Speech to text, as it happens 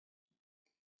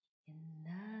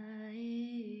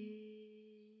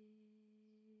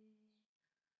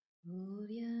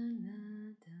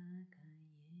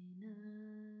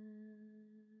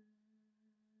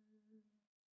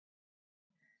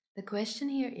The question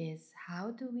here is,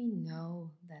 how do we know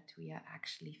that we are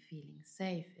actually feeling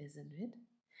safe, isn't it?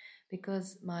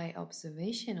 Because my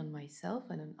observation on myself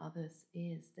and on others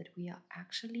is that we are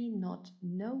actually not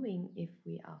knowing if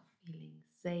we are feeling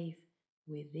safe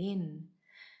within,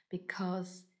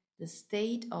 because the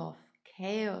state of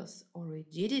chaos or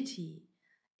rigidity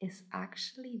is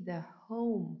actually the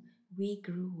home we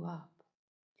grew up.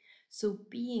 So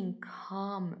being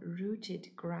calm,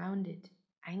 rooted, grounded,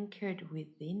 anchored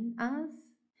within us,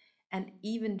 and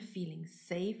even feeling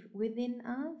safe within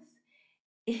us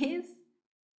is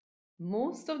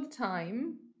most of the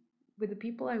time with the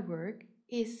people I work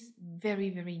is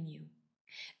very, very new.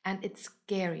 And it's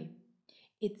scary.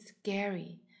 It's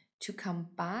scary to come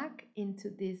back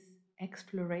into this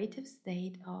explorative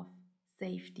state of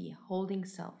safety, holding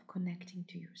self, connecting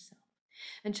to yourself.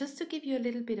 And just to give you a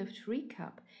little bit of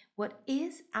recap, what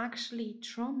is actually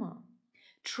trauma?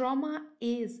 Trauma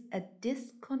is a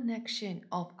disconnection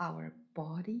of our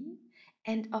body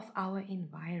and of our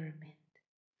environment.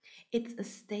 It's a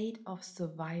state of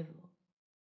survival.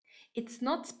 It's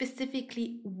not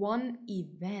specifically one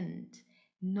event.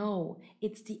 No,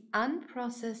 it's the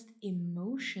unprocessed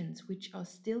emotions which are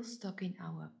still stuck in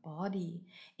our body.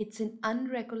 It's an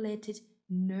unregulated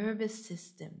nervous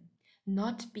system,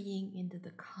 not being into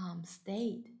the calm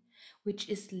state, which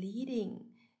is leading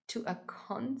to a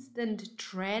constant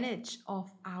drainage of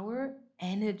our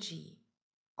energy,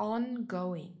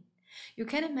 ongoing. You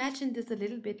can imagine this a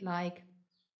little bit like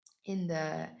in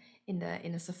the in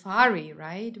a safari,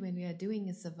 right? When we are doing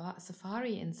a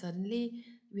safari and suddenly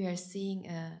we are seeing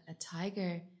a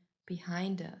tiger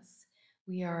behind us,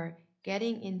 we are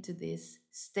getting into this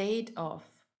state of,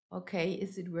 okay,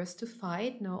 is it worth to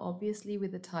fight? No, obviously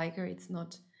with a tiger it's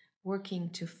not working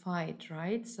to fight,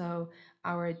 right? So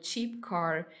our jeep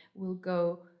car will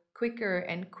go quicker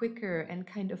and quicker and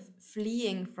kind of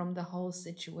fleeing from the whole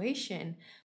situation.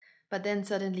 But then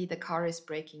suddenly the car is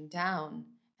breaking down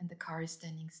and the car is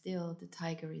standing still. The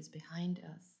tiger is behind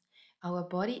us. Our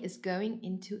body is going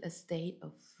into a state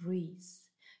of freeze.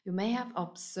 You may have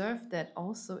observed that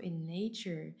also in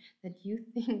nature, that you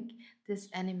think this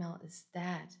animal is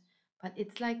dead, but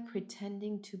it's like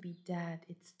pretending to be dead.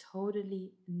 It's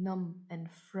totally numb and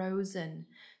frozen.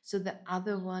 So the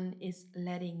other one is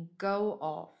letting go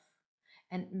of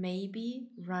and maybe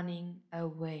running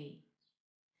away.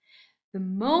 The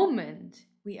moment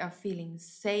we are feeling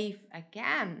safe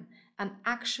again, an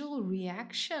actual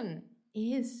reaction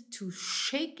is to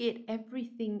shake it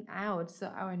everything out so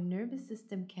our nervous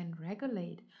system can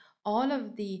regulate all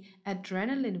of the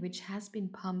adrenaline which has been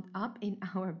pumped up in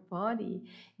our body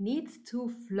needs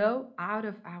to flow out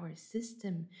of our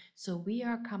system so we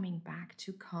are coming back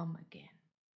to calm again.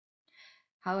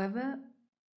 However,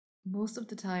 most of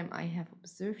the time I have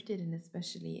observed it, and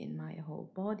especially in my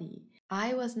whole body,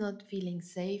 I was not feeling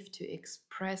safe to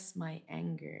express my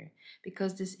anger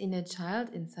because this inner child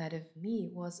inside of me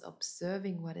was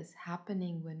observing what is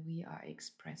happening when we are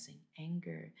expressing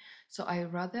anger. So I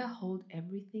rather hold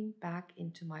everything back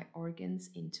into my organs,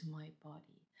 into my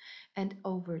body. And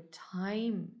over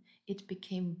time, it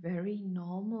became very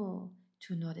normal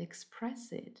to not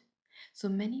express it. So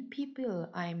many people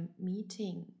I'm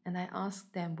meeting, and I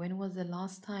ask them, when was the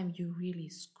last time you really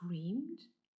screamed?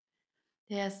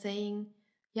 They are saying,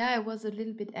 yeah, I was a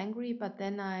little bit angry, but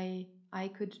then I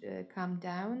could calm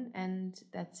down and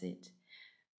that's it.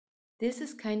 This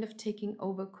is kind of taking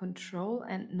over control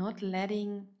and not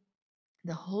letting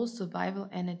the whole survival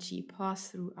energy pass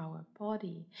through our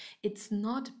body. It's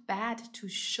not bad to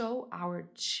show our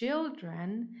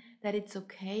children that it's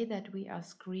okay that we are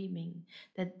screaming,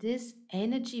 that this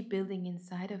energy building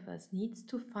inside of us needs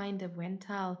to find a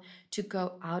ventil to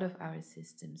go out of our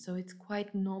system. So it's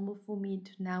quite normal for me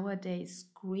to nowadays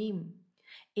scream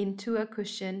into a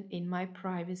cushion in my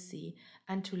privacy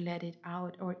and to let it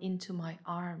out, or into my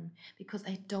arm, because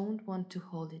I don't want to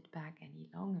hold it back any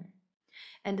longer.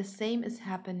 And the same is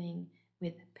happening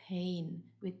with pain,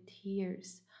 with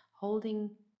tears,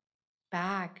 holding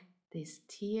back these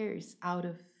tears out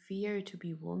of fear to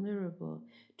be vulnerable,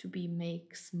 to be made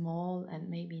small, and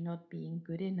maybe not being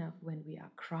good enough when we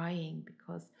are crying,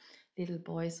 because little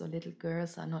boys or little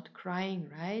girls are not crying,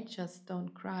 right? Just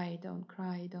don't cry, don't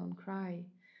cry, don't cry.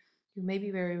 You may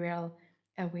be very well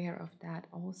aware of that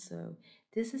also.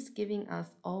 This is giving us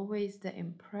always the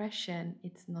impression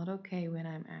it's not okay when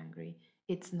I'm angry.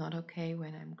 It's not okay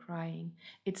when I'm crying.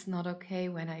 It's not okay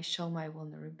when I show my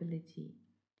vulnerability.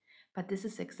 But this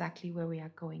is exactly where we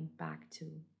are going back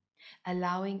to.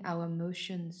 Allowing our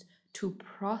emotions to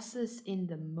process in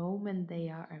the moment they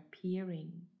are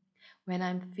appearing. When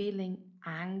I'm feeling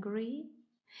angry,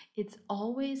 It's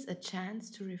always a chance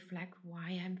to reflect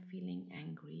why I'm feeling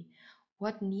angry.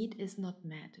 What need is not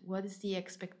met? What is the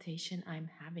expectation I'm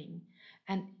having?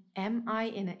 And am I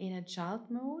in a child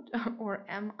mode or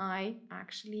am I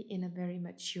actually in a very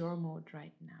mature mode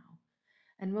right now?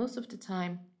 And most of the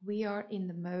time, we are in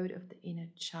the mode of the inner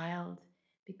child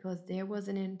because there was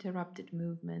an interrupted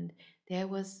movement. There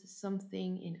was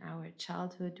something in our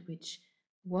childhood which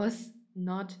was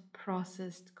not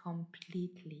processed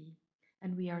completely.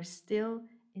 And we are still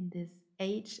in this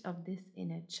age of this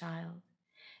inner child.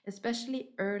 Especially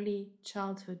early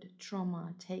childhood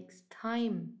trauma takes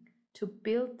time to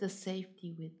build the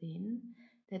safety within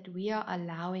that we are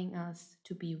allowing us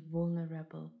to be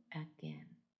vulnerable again.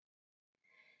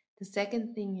 The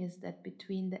second thing is that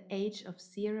between the age of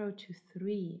 0 to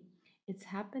 3, it's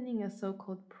happening a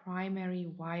so-called primary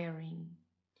wiring,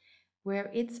 where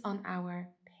it's on our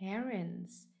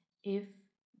parents if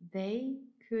they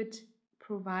could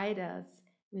provide us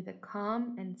with a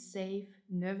calm and safe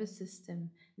nervous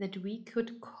system that we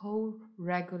could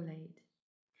co-regulate.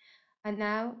 And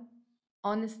now,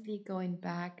 honestly, going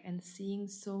back and seeing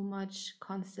so much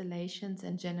constellations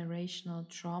and generational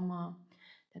trauma,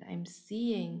 that I'm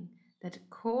seeing that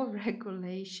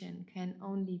co-regulation can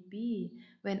only be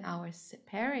when our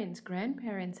parents,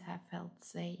 grandparents have felt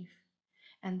safe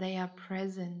and they are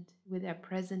present with their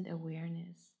present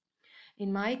awareness.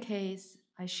 In my case,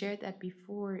 I shared that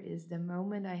before, is the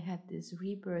moment I had this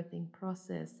rebirthing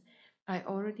process, I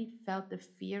already felt the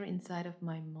fear inside of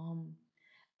my mom.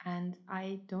 And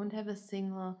I don't have a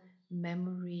single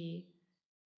memory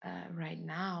right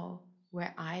now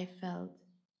where I felt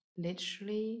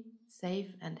literally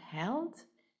safe and held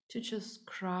to just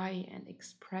cry and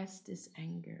express this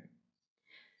anger.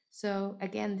 So,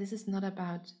 again, this is not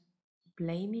about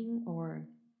blaming or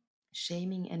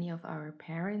shaming any of our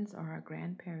parents or our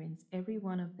grandparents. Every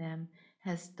one of them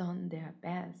has done their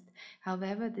best.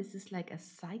 However, this is like a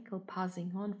cycle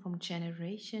passing on from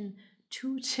generation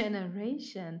to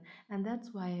generation. And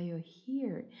that's why you're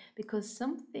here, because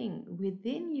something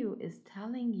within you is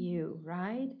telling you,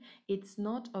 right? It's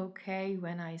not okay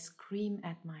when I scream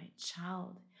at my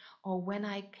child or when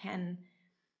I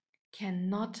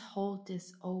cannot hold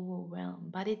this overwhelm.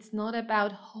 But it's not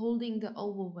about holding the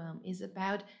overwhelm, it's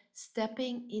about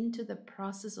stepping into the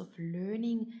process of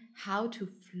learning how to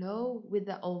flow with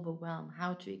the overwhelm,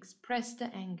 how to express the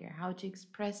anger, how to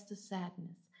express the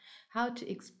sadness, how to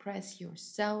express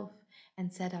yourself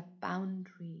and set up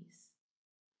boundaries.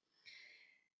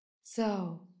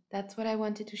 So that's what I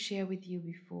wanted to share with you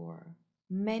before.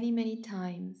 Many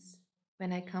times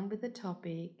when I come with the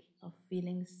topic of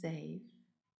feeling safe,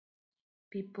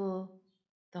 people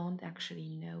don't actually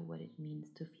know what it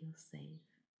means to feel safe.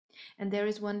 And there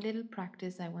is one little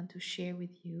practice I want to share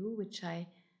with you, which I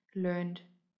learned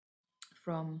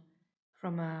from,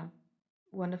 from a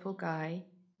wonderful guy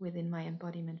within my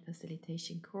embodiment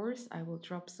facilitation course. I will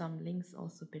drop some links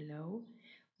also below,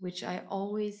 which I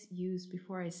always use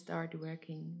before I start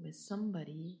working with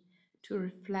somebody to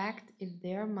reflect if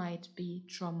there might be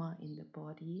trauma in the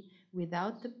body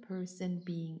without the person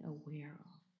being aware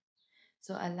of.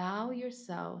 So allow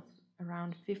yourself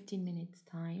around 15 minutes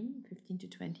time, 15 to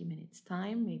 20 minutes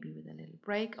time, maybe with a little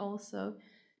break also,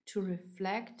 to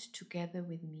reflect together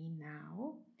with me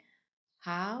now.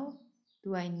 How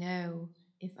do I know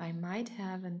if I might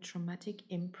have a traumatic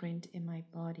imprint in my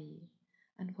body?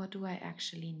 And what do I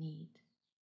actually need?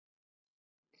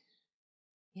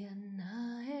 Yanae,